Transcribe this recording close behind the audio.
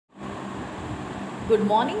Good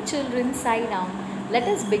morning, children. Sit down. Let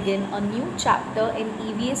us begin a new chapter in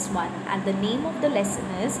EVS 1, and the name of the lesson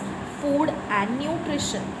is Food and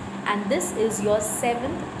Nutrition. And this is your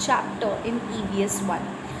seventh chapter in EVS 1.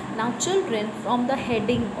 Now, children, from the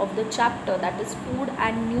heading of the chapter, that is Food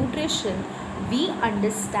and Nutrition, we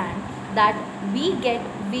understand that we get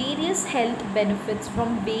various health benefits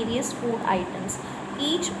from various food items.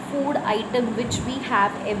 Each food item which we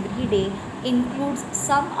have every day includes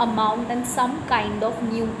some amount and some kind of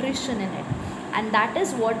nutrition in it, and that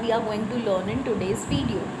is what we are going to learn in today's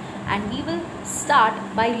video. And we will start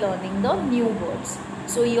by learning the new words.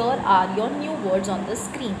 So here are your new words on the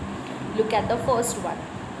screen. Look at the first one.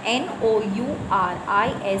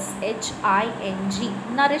 Nourishing,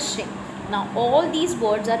 nourishing. Now all these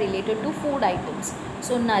words are related to food items.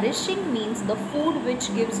 So nourishing means the food which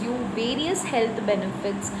gives you various health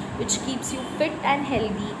benefits, which keeps you fit and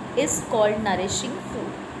healthy, is called nourishing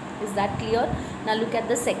food. Is that clear? Now look at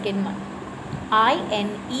the second one.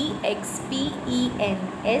 Inexpensive,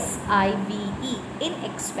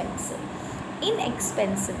 inexpensive.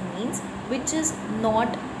 Inexpensive means which is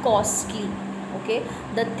not costly. Okay,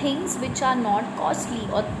 the things which are not costly,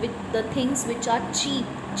 or with the things which are cheap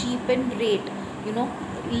in rate,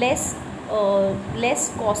 less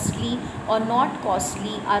costly or not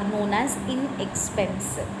costly, are known as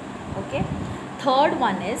inexpensive. Okay, third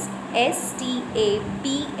one is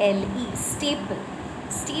staple.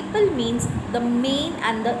 Staple means the main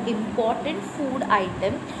and the important food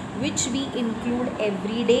item which we include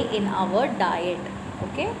every day in our diet.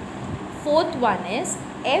 Okay, fourth one is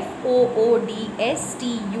foodstuffs,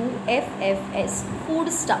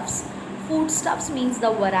 foodstuffs. Foodstuffs means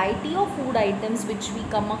the variety of food items which we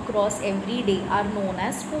come across every day are known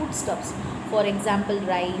as foodstuffs. For example,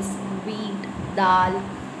 rice, wheat, dal,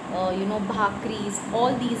 bhakris,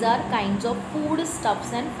 all these are kinds of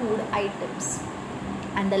foodstuffs and food items.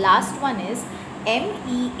 And the last one is meals.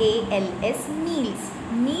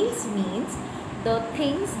 Meals means the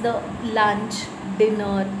things, the lunch,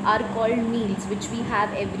 dinner are called meals, which we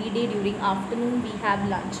have every day. During afternoon we have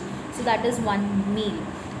lunch, so that is one meal.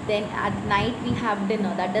 Then at night we have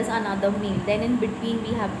dinner, that is another meal. Then in between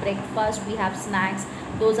we have breakfast, we have snacks.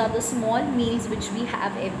 Those are the small meals which we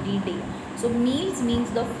have every day. So meals means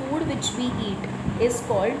the food which we eat is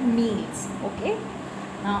called meals. Okay,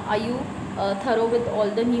 now are you thorough with all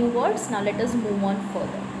the new words? Now let us move on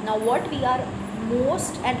further. Now what we are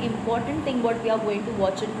most and important thing what we are going to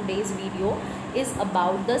watch in today's video is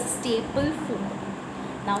about the staple food.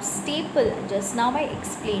 Now staple, just now I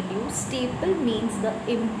explained you, staple means the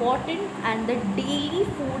important and the daily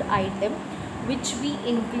food item which we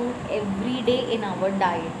include every day in our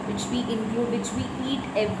diet, which we eat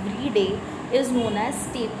every day, is known as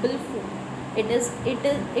staple food. It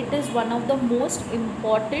is one of the most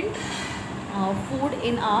important food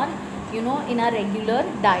in our in our regular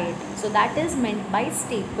diet. So that is meant by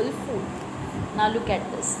staple food. Now look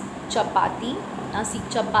at this, chapati. Now see,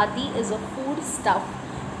 chapati is a food stuff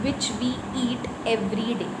which we eat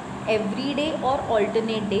every day or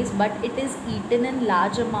alternate days, but it is eaten in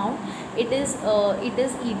large amount. It is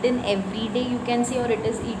eaten every day, you can say, or it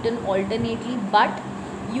is eaten alternately, but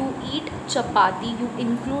you eat chapati, you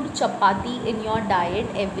include chapati in your diet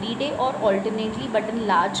every day or alternately, but in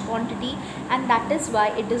large quantity, and that is why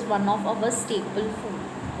it is one of our staple food.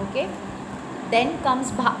 Okay, then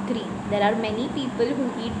comes bhakri. There are many people who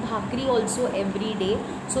eat bhakri also every day,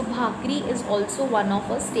 so bhakri is also one of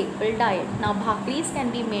a staple diet. Now bhakris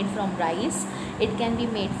can be made from rice, it can be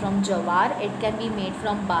made from jawar, it can be made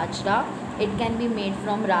from bajra, it can be made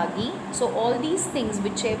from ragi. So all these things,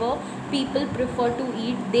 whichever people prefer to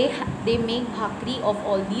eat, they make bhakri of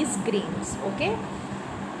all these grains. Okay,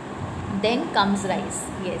 then comes rice.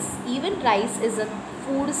 Yes, even rice is a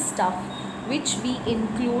food stuff which we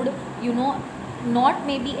include, not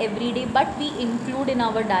maybe every day, but we include in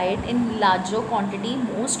our diet in larger quantity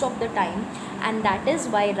most of the time, and that is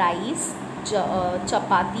why rice,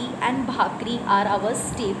 chapati and bhakri are our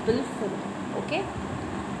staple food. Okay,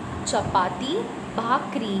 chapati,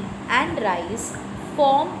 bhakri and rice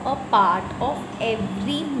form a part of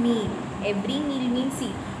every meal. Every meal means,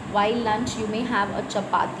 see, while lunch you may have a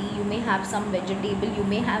chapati, you may have some vegetable, you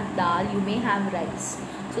may have dal, you may have rice.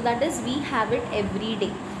 So that is, we have it every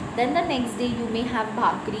day. Then the next day you may have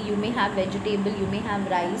bhakri, you may have vegetable, you may have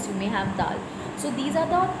rice, you may have dal. So these are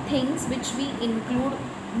the things which we include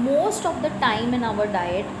most of the time in our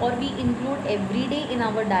diet, or we include every day in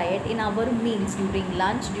our diet, in our meals, during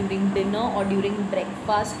lunch, during dinner, or during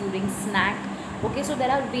breakfast, during snack. Okay, so there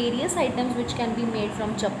are various items which can be made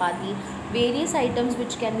from chapati, various items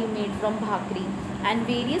which can be made from bhakri, and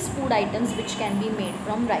various food items which can be made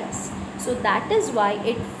from rice. So that is why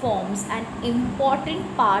it forms an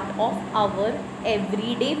important part of our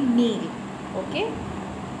everyday meal. Okay.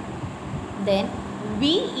 Then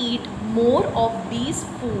we eat more of these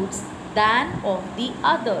foods than of the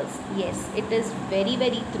others. Yes, it is very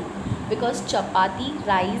very true, because chapati,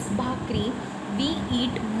 rice, bhakri, we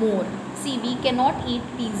eat more. See, we cannot eat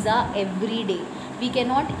pizza every day, we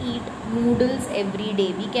cannot eat noodles every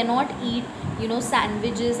day, we cannot eat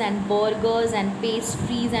sandwiches and burgers and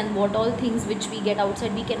pastries and what all things which we get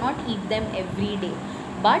outside, we cannot eat them every day.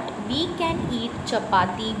 But we can eat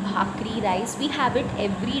chapati, bhakri, rice, we have it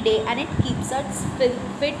every day, and it keeps us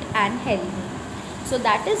fit and healthy. So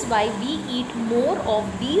that is why we eat more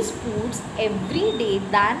of these foods every day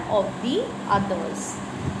than of the others.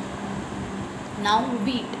 Now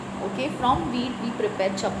wheat. Okay, from wheat we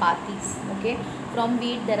prepare chapatis. Okay, from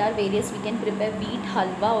wheat there are various, we can prepare wheat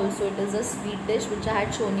halwa also. It is a sweet dish which I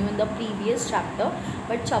had shown you in the previous chapter.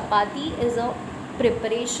 But chapati is a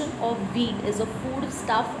preparation of wheat, is a food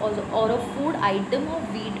stuff or a food item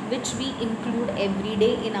of wheat which we include every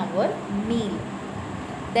day in our meal.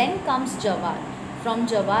 Then comes jawar. From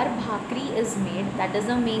jawar bhakri is made. That is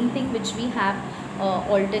the main thing which we have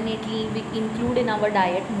alternately, we include in our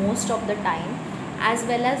diet most of the time. As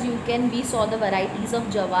well as we saw the varieties of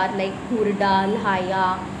jawar like hurda,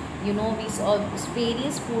 lhaya, we saw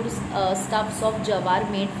various food stuffs of jawar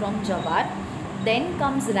made from jawar. Then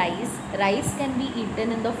comes rice. Rice can be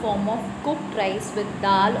eaten in the form of cooked rice with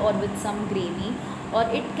dal or with some gravy, or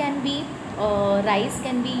it can be rice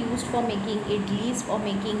can be used for making idlis, for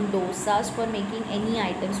making dosas, for making any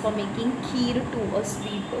items, for making kheer to a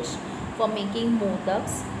sweet dish, for making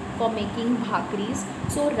modaks, for making bhakris.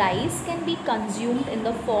 So rice can be consumed in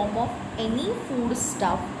the form of any food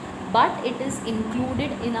stuff, but it is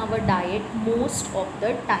included in our diet most of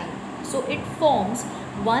the time. So it forms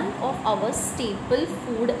one of our staple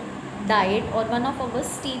food diet, or one of our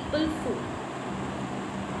staple food.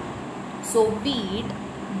 So wheat,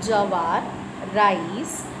 jawar,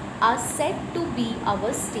 rice are said to be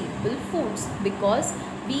our staple foods because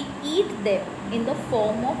we eat them in the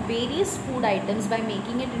form of various food items by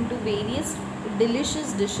making it into various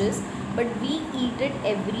delicious dishes, but we eat it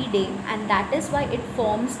every day, and that is why it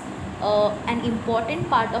forms an important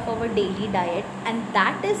part of our daily diet, and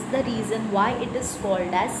that is the reason why it is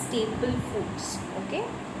called as staple foods. Okay.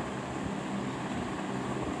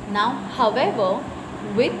 Now, however,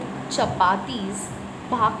 with chapatis,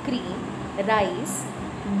 bhakri, rice,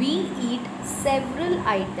 we eat several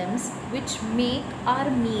items which make our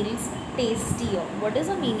meals tastier. What is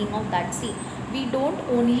the meaning of that? See, we don't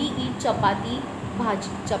only eat chapati, bhaji,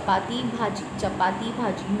 chapati, bhaji, chapati,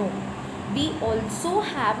 bhaji. No. We also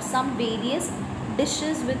have some various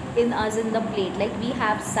dishes within us in the plate. Like we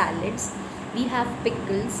have salads, we have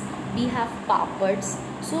pickles, we have papads,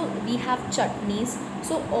 so we have chutneys.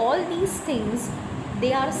 So all these things,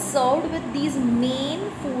 they are served with these main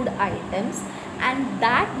food items, and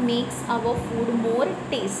that makes our food more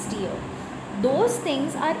tastier. Those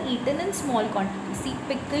things are eaten in small quantities. See,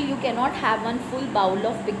 pickle, you cannot have one full bowl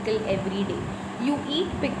of pickle every day. You eat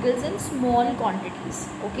pickles in small quantities.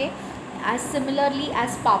 Okay. As similarly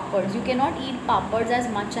as papads, you cannot eat papads as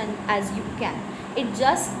much as you can. It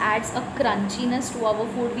just adds a crunchiness to our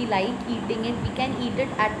food. We like eating it, we can eat it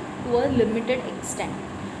to a limited extent.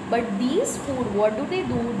 But these food, what do?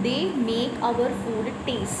 They make our food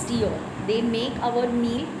tastier, they make our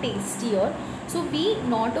meal tastier. So we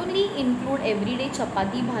not only include everyday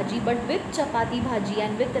chapati bhaji, but with chapati bhaji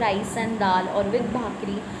and with rice and dal or with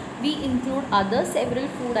bhakri, we include other several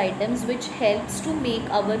food items which helps to make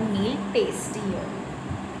our meal tastier.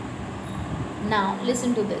 Now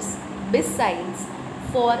listen to this. Besides,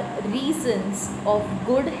 for reasons of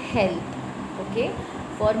good health, okay,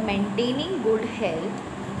 for maintaining good health,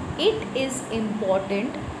 it is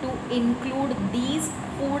important to include these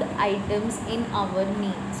food items in our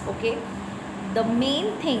meals. Okay, the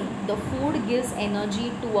main thing, the food gives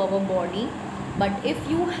energy to our body, but if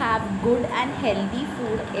you have good and healthy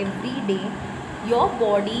food every day, your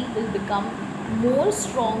body will become more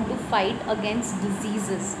strong to fight against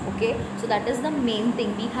diseases. Okay, so that is the main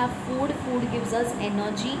thing. We have food gives us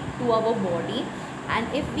energy to our body, and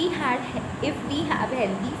if we have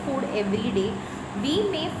healthy food every day, we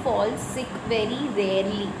may fall sick very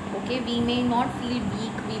rarely. Okay, we may not feel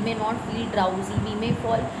weak, we may not feel drowsy,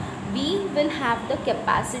 we will have the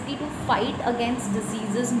capacity to fight against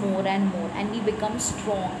diseases more and more, and we become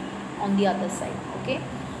strong on the other side. Okay,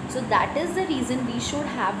 so that is the reason we should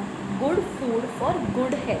have good food for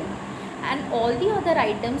good health, and all the other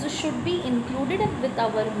items should be included with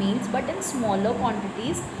our meals, but in smaller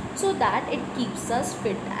quantities, so that it keeps us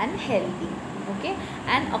fit and healthy. okay.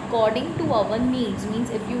 And according to our needs means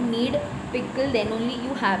if you need pickle then only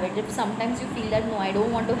you have it. If sometimes you feel that no, I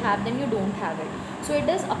don't want to have, then you don't have it. So it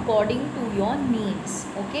is according to your needs,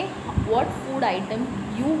 okay. What food item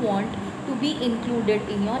you want to be included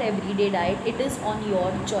in your everyday diet, it is on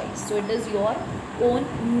your choice. So it is your own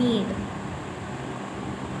need.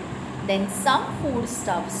 Then some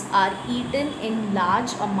foodstuffs are eaten in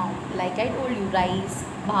large amount, like I told you, rice,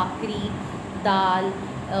 bhakri, dal,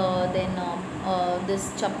 this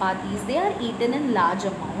chapatis, they are eaten in large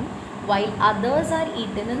amount, while others are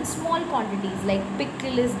eaten in small quantities. Like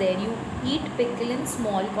pickle is there, you eat pickle in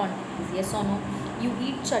small quantities, yes or no. You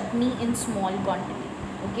eat chutney in small quantity,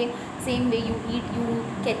 okay. Same way you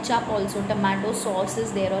ketchup also, tomato sauce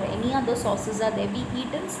is there, or any other sauces are there, we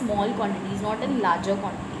eat in small quantities, not in larger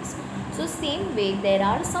quantities. So same way there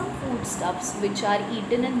are some foodstuffs which are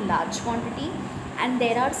eaten in large quantity, and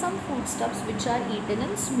there are some foodstuffs which are eaten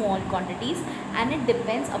in small quantities, and it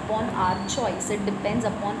depends upon our choice, it depends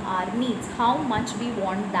upon our needs, how much we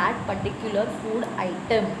want that particular food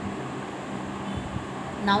item.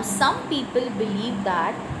 Now some people believe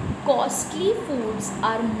that costly foods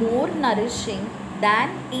are more nourishing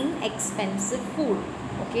than inexpensive food,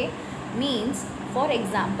 okay. Means for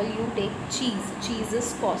example, you take cheese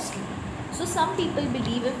is costly. So some people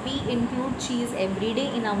believe if we include cheese every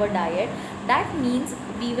day in our diet, that means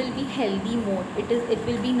we will be healthy more, it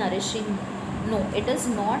will be nourishing more. No, it is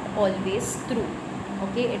not always true,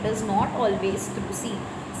 okay. It is not always true. See,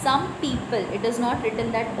 some people, it is not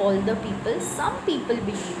written that all the people, some people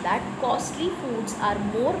believe that costly foods are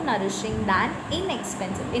more nourishing than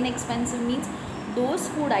inexpensive. Inexpensive means those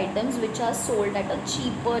food items which are sold at a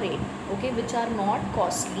cheaper rate, okay, which are not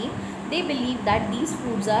costly. They believe that these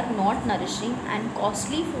foods are not nourishing and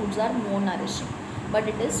costly foods are more nourishing, but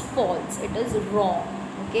it is false, it is wrong,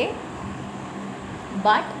 okay.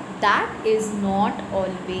 But that is not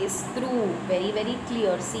always true. Very very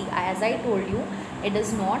clear. See, as I told you, it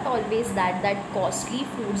is not always that costly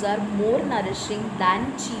foods are more nourishing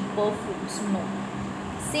than cheaper foods. No.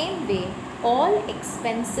 Same way, all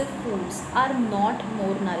expensive foods are not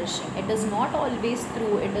more nourishing. It is not always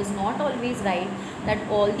true, it is not always right that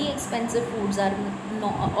all the expensive foods are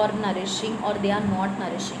or nourishing or they are not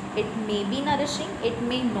nourishing. It may be nourishing, it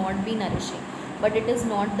may not be nourishing, but it is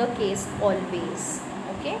not the case always,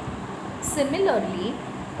 okay. Similarly,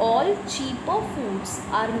 all cheaper foods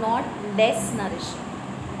are not less nourishing.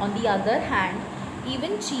 On the other hand,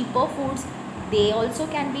 even cheaper foods, they also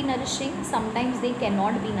can be nourishing, sometimes they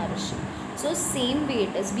cannot be nourishing. So same way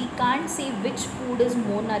it is, we can't say which food is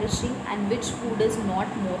more nourishing and which food is not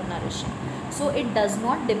more nourishing. So it does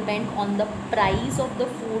not depend on the price of the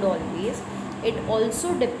food always, it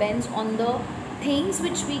also depends on the things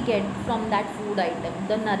which we get from that food item.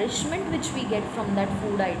 The nourishment which we get from that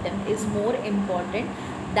food item is more important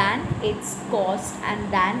than its cost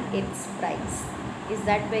and than its price. Is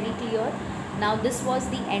that very clear? Now this was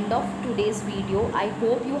the end of today's video. I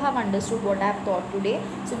hope you have understood what I have taught today.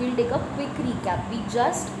 So we'll take a quick recap. We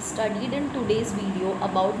just studied in today's video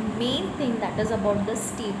about main thing, that is about the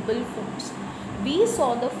staple foods. We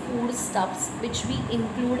saw the foodstuffs which we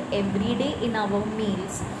include every day in our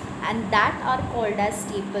meals, and that are called as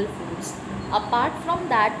staple foods. Apart from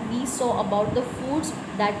that, we saw about the foods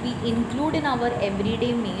that we include in our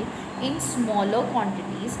everyday meal in smaller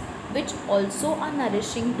quantities, which also are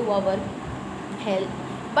nourishing to our health,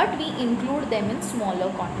 but we include them in smaller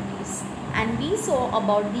quantities. And we saw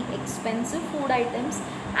about the expensive food items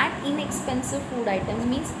and inexpensive food items.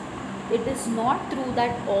 Means it is not true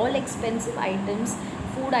that all expensive items,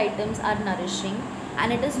 food items are nourishing,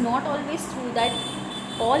 and it is not always true that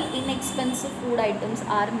all inexpensive food items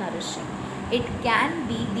are nourishing. It can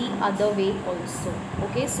be the other way also,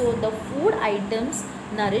 okay. So the food items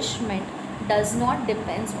nourishment does not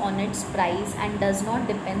depends on its price and does not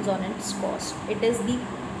depends on its cost. It is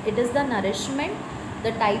the nourishment,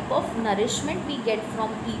 the type of nourishment we get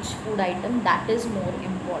from each food item, that is more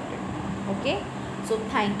important, okay. So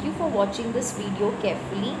thank you for watching this video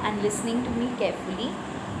carefully and listening to me carefully.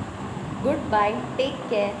 Goodbye, take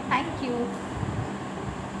care, thank you.